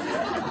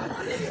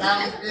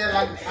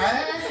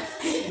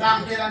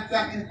 Tangkilan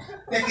tangin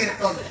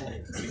tekirton.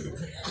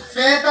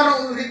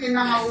 Fetar urikin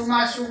na nga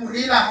umasyung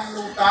rila ang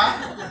luta.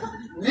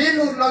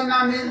 Niluloy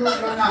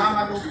na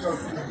hamalutod.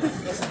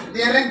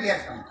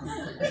 Direng-direng.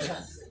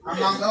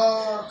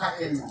 Amangdo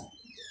kain mo.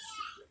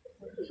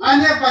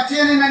 Anya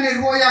patiyanin na ni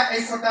Ruya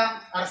ay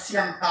kotang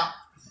arsiyang ka.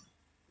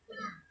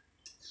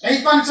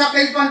 Ay pansa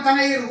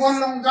tanga irwan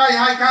long jay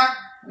hai ka.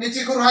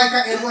 Michikhur hai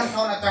ka irwan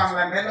thaw na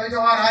changan relo.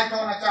 Johar hai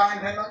thaw na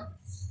changan relo.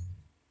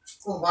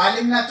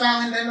 Kubaling na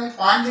changan relo.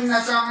 Panding na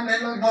changan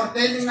relo.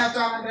 Norteling na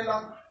changan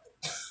relo.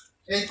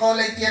 Ay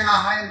kolay kiyang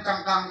ahayan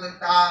tangkang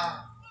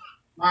zulta.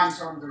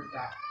 Manson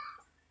zulta.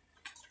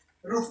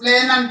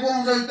 Ruflenan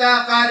buong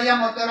zulta. Karya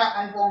motora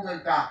ang buong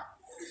zulta.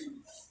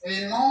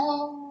 Ino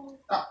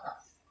tak.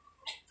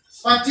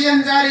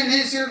 Patian jarin hi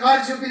silver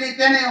jubilee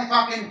tene yung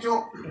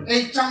pakincho.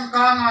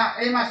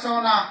 Changkanga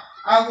masona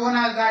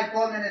aguna gai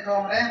pol ne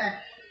tong rene.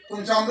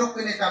 Kung sombruk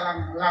pinita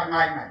lang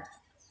ngay.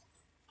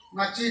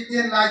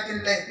 Machitian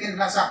laikin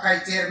lekin lasakay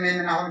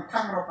chairman na hon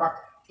tang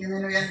ropak.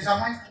 Kimino yan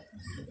samay.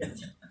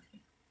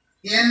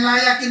 Yan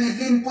laya kini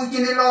himpuy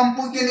kini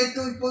lompuy kini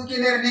tuypuy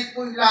kini ernik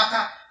puy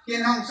laka.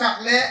 Kinong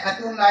sakle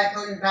atun lai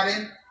to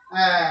intarin.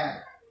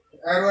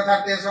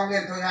 Rotate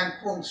songin to yan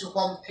kung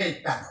sukom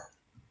teitan.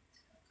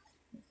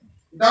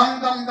 Dong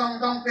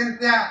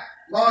pintia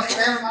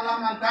gospel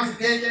malaman tam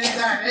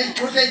gejenja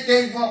putay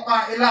kay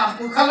voka ilam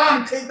pu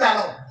kalam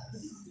teitalo.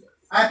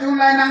 Atun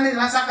lai nang ni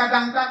lasa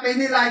kadang ta kay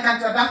nilai kan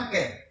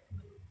cadangke.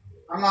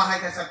 Amahay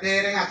ka sa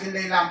tereng akin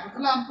lay lampu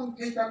kalam pu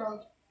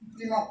teitalo.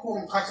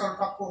 Tinokong kasol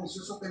pakong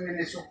susukin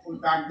ni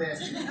sukuntante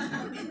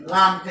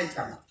lam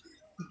teitalo.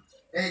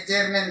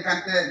 Chairman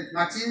kante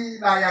machi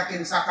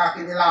layakin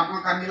sakakin ilam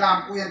kan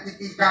lampu yang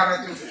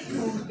tipikara tu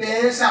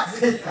desa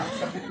kita.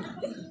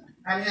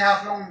 Kami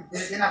haplong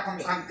dina kung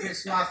kan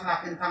Christmas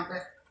nakin tampe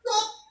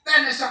tut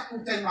tenesak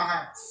putay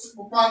mahal.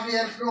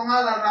 Upavier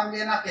flonga la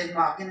ramyena kay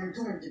makin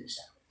tumin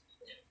bisa.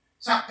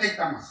 Sakay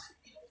tama.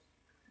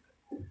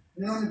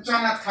 Nun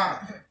chana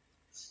thar.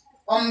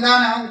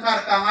 Omdana hong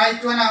tarta ngai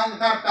tuana hong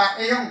tarta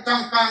eyong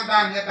tangkang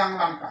dan hedang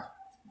langka.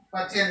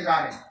 Patien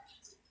gare.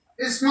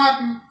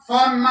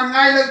 Smartphone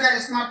mangai lo ka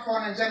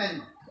smartphone en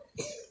janen.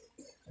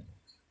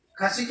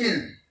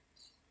 Kasikin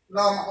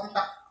lo ma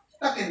tak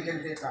takin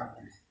ken deta.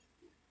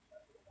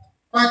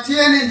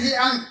 Patien hi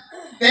ang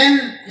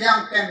ten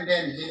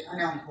den hi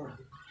anong pul.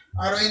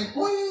 Aroin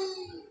puy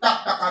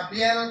tak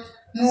Bial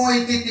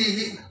muy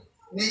titihi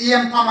ni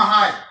iyam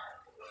pamahay.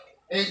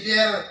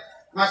 Bial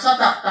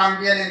masatak tang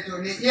Bial itu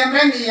ni iyam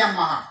ren iyam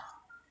maha.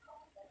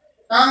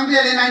 Tang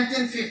Bial in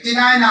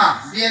 1959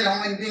 na Bial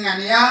humindingan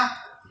niya.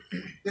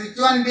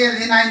 Tujuan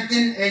Bial di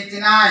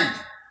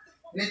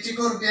 1989,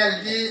 Michikhur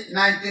Bial di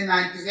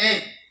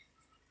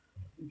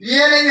 1998.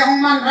 Bial yang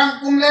human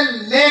rangkum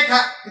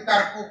lekha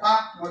kitar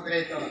puka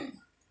moderator.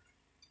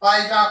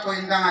 Paida ko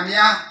indangan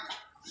niya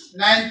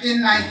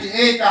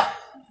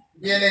 1998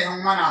 Bial yang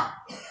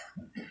humana.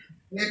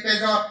 Ni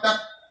pejo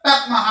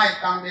tak mahay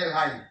tang Bial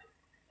hay.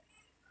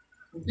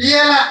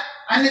 Bial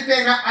ani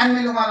pega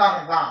ani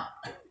lumalarda.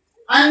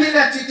 Ani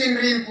la chitin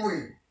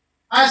rimpuy.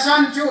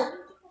 Asan chu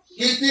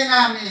Hiti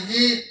ngami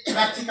hi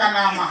latika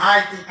na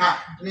mahay tika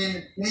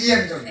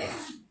niyan dun.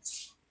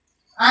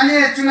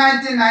 Ani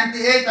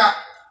 1998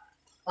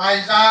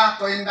 paisa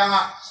ko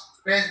indanga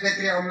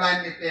presbytery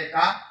online ni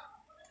peka.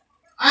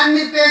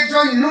 Ani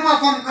pekjoy numa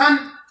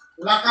komkan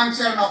lakan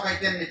sel no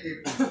kaiten ni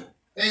tipu.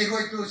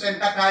 Hoi tu sen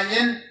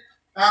katayen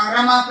kang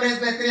rama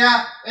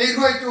presbyteria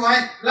hoi tu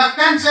hay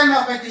lakan sel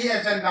no kaiti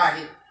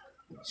agendahi.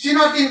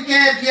 Sinotin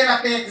ke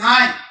biela pek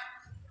ngai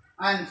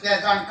an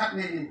siya kat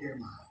ni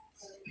intirma.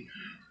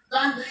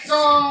 Dan so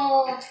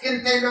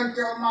intelon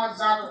kioma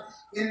zal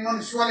in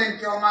munsualin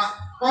kioma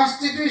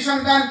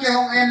constitution dan ke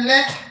hong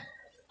enle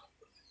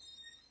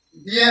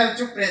Bial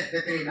chupret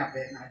betrina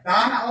pena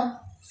dana on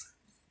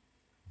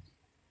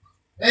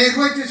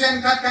hoi tu sen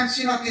kat kan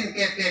sinotin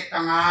ke pek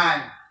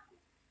tangai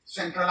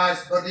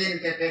centralized body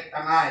ke pek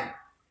tangai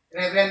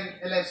Reverend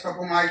Alex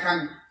kapumay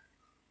kan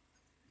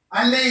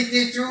anle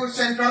iti chu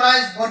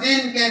centralized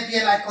body ke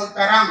Bial ay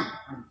koltarang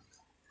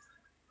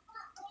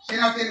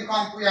sinotin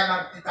kompuya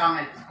lar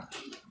titangay.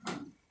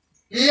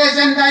 Iya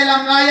agenda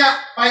hilam laya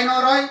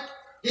painoroy,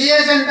 iya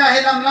agenda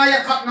hilam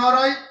laya kap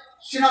noroy,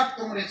 sinot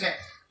tumrice.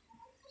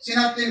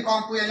 Sinotin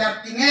kompuya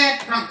lar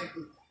tinget nang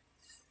kiti.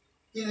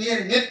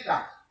 Tingir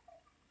nita.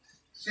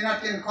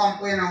 Sinotin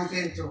kompuya nang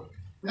tincho.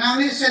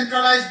 Nang ni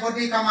centralized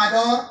body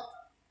kamador,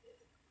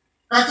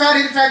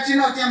 kacari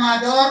sinot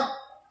yamador,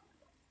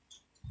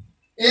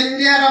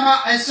 India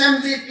Rama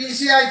Assembly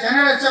PCI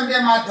General Assembly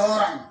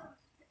madoran.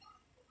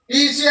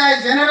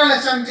 PCI General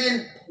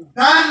Assembly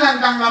dan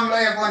landang lam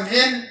loya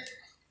bonhin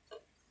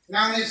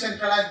nang ni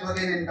centralized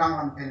body nin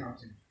kanglam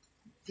tenotin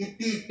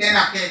kiti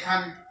tenake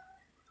kan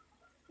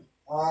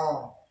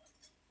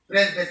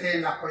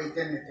presbyterian la ko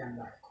iten ni tiang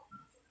lai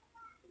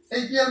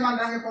ei bial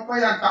mandangi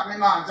popoyan tak ni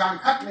ma jan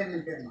khat ni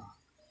perma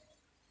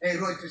ei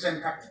roi tu sen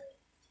khat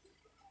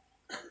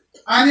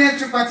ani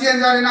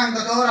chupatian jari nang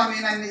dodora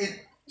minan ni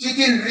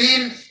chitin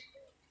rin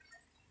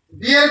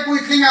bial pui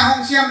klinga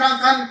hong siam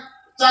rangkan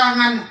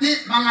jangan ti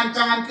mangan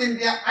jangan tin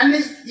dia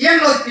ani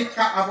yen lo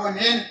pitka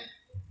abonen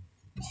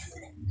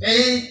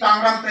ei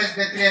tangram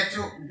presbyterian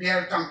chu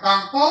bial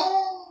tangkang po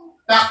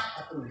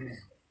tak atu ni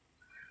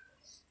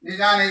ni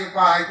jane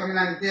upa ai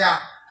kominan dia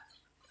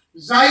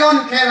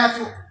Zion khela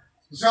chu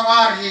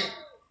zoar hi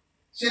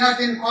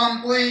sinatin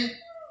kompui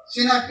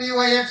sinat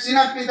PYF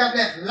sinat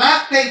PWF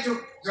lak te chu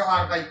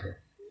zoar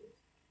baite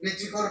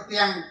Michikhur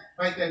tiang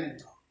baite ni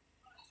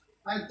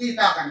anti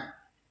takan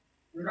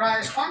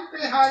rai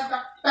sampai hai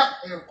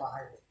tak eu pa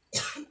hai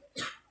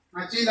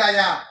macila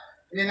ya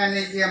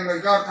ninani diam lo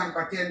jor kan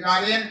patien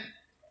darin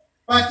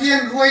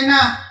patien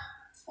ruina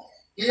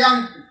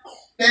yang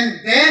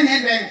ten den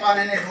hen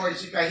RENGPA'N ne roi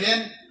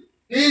sikahin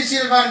di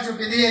silver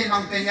jubilee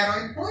mang te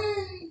heroin pui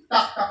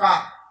tak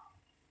taka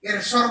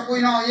irsor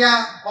puino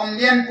ya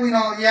komdien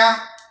puino ya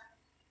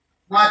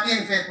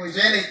mating fe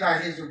pujele ta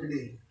hi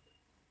jubilee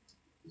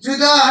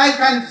juda hai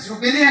kan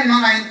jubilee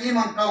mga hindi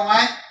mong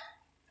taongai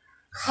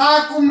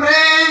kha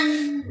kumreng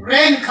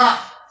reng kha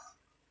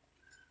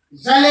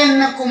zalen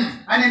na kum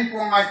anin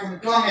puangai kum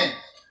tuangen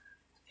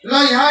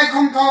loy hai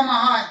kum to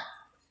mahai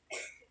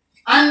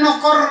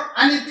annokor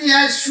aniti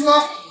hai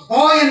suok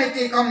boy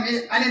aniti kum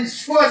anin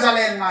suo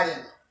zalen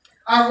mayen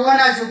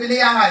agwana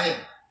jubilee angai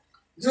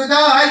juda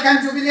hai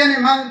kan jubilee ni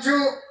mangchu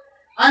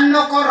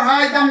annokor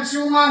hai dam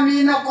sunga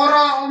mi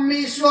nokora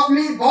mi suok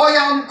mi boy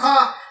kha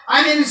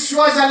anin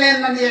suo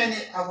zalen na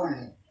ni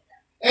agwana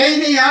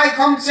ini hai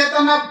kom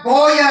setana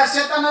boya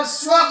setana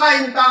suaka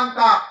intang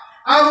ta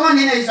awon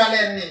hinay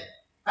zalen ni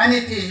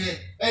aniti hi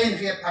ein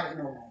viet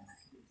harino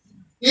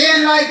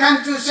in lai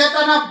kan chu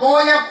setana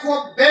boya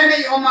khop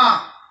bene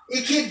oma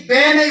ikit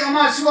bene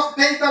oma suak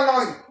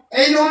teitaloy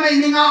ein oma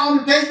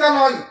ininga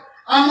teitaloy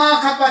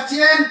ama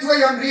kapatien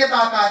tuyon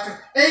rieta ta chu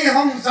ei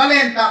hong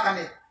zalen ta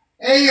kani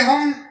ei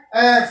hong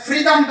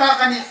freedom ta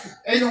kani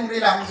ei hong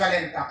rila hong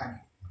zalen ta kani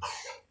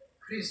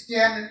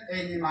Christian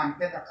ei man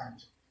ta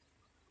kani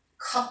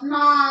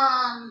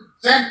khapnan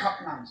jen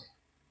khapnan je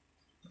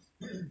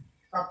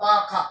kapa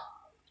khap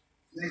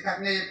nikat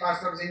ni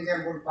pastor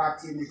jingjem bul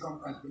party ni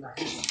kom kan pila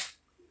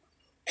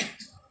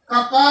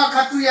kapa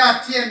khatu ya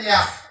tien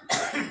ya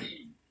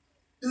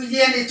tu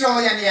yen i cho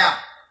ya ya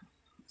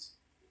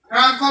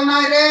rangkol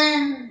nai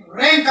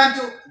reng kan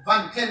tu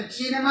van ken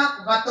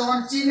chinemak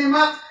baton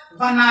chinemak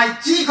vanai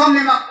chi kom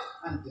nemak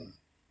anten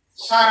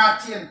sara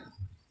tien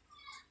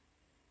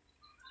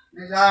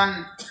nijan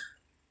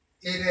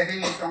tire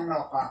ring tong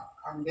noka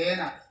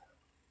Andena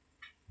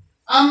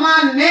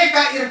ama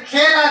neka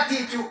irkela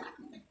tichu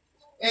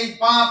ei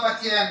pa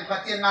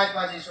patien nai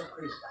pa Yesus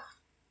Krista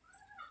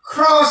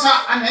krosa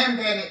anhem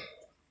deni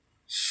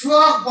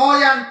suak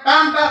boyan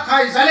tanta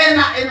kai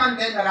zalena eman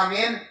den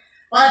ramen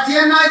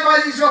patien nai pa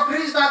Yesus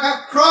Krista ka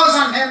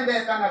krosa anhem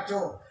de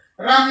tanachu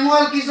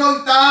ramwal ki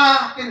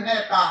zoita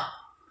tinheta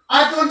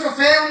atun chu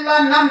feunla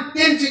nam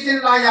tin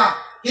chitin laya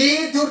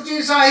hi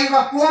turchi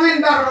sahiba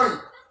pumin darroi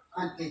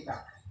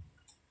antita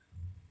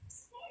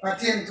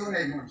patien tu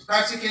nei mun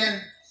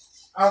kasiken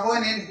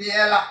awon in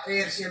biela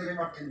sim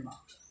remotin ma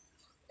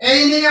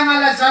ini yang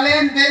ala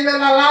zalen telo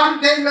lalam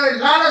telo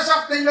lala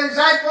sak telo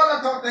zai pola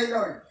to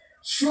telo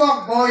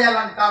suak boya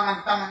lang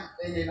tangan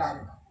ini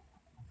lari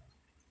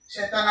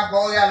setana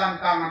boya lang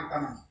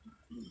tangan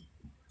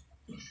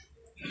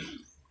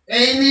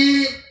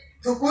ini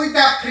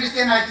tukuita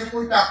Kristen ay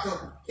tukuita tu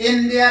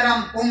India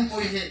ram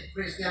pumpui he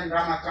Kristen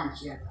rama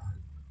chamsiya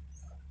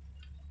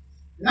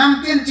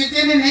namkin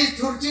chitinin hi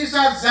thurchi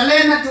sa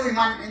zalena tu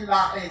iman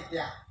illa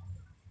etya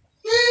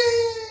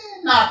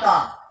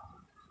nata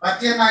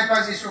patien ai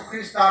pa Yesus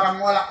Krista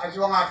ramwala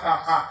ajwanga ta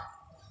ka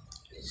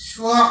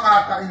suaka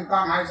ta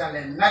intang hai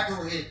zalen natu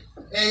hi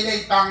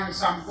ei tangan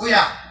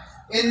sampuya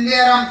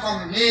India ram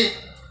kom hi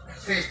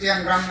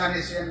Christian ram na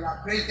nisela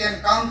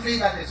Christian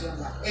country ka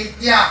nisela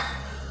etya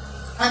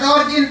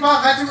ador din pa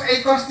kaju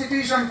ei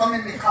constitution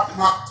komen ni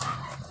khapmak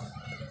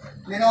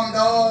minom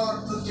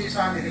dor thurchi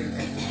sa ni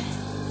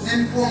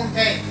Ninpung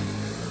ke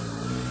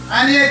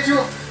ani chu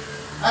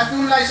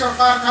atun lai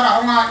sarkar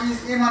karahonga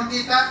iman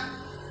kita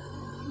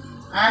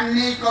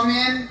ani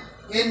komen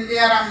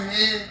India ram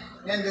hi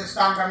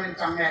Hindustan ramin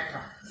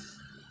changetra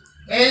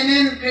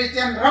einin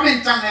Christian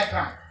ramin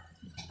changetra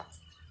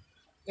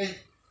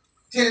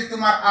til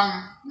tumar ang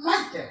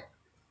maite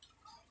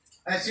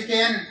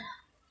asiken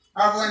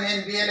awon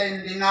hin biela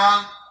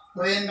indinga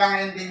toindang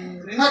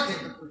ending ringot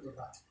itu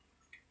putuka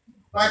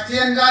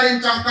patien jarin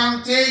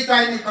changkang chei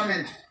tai ni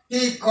komen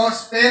i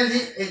gospel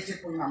hi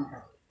echipun namka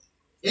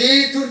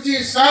i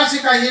turchi sasi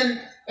kahin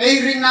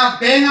ei ringa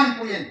bengam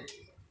puyen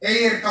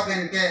ei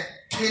token ke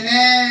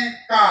ine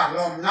ka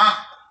lomna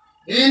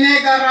ine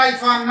ka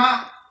raifana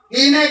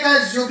ine ka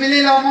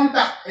jubilee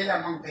lomta ela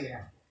mangteya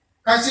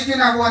kasi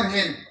kinabuan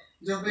hin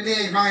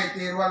Jubilee mga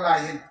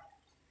itirwalahin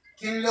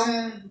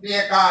kinlong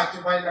bieka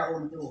chubay la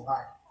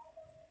tuhay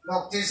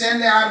bok tisen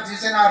le ar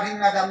tisen aring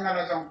nadam na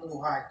lasong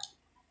tuhay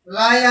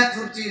laya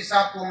turci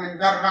sapung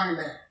darrang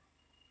le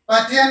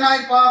patian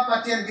ay pa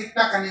patian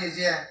dikta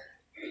kanizia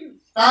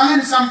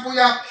tangan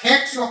sampuya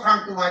khek so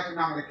krang tuhay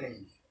tunang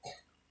lekei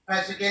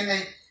kasi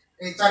kene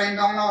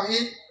charindong no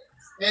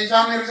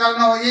exam result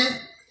no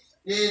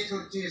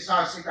turci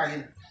sa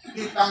sikahin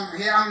kitang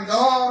hiang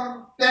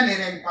dor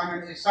teniren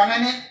panan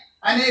isanani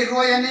ani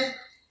royani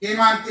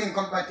himanting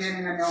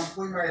kompatini na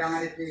neompuy mayrang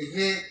ani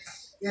pihi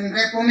in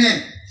repumin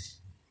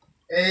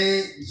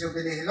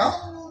Jubilee lo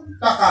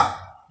taka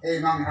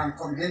mangrang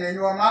komhinin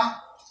wama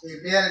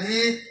Bial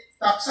hi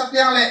taksat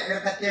yang le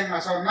erkatien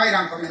masaw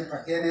mayrang komen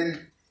patienin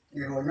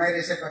ni roy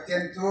mayre se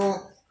patien tu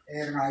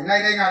ngai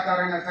nai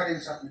ngataran na karin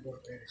sat ni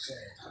borpere se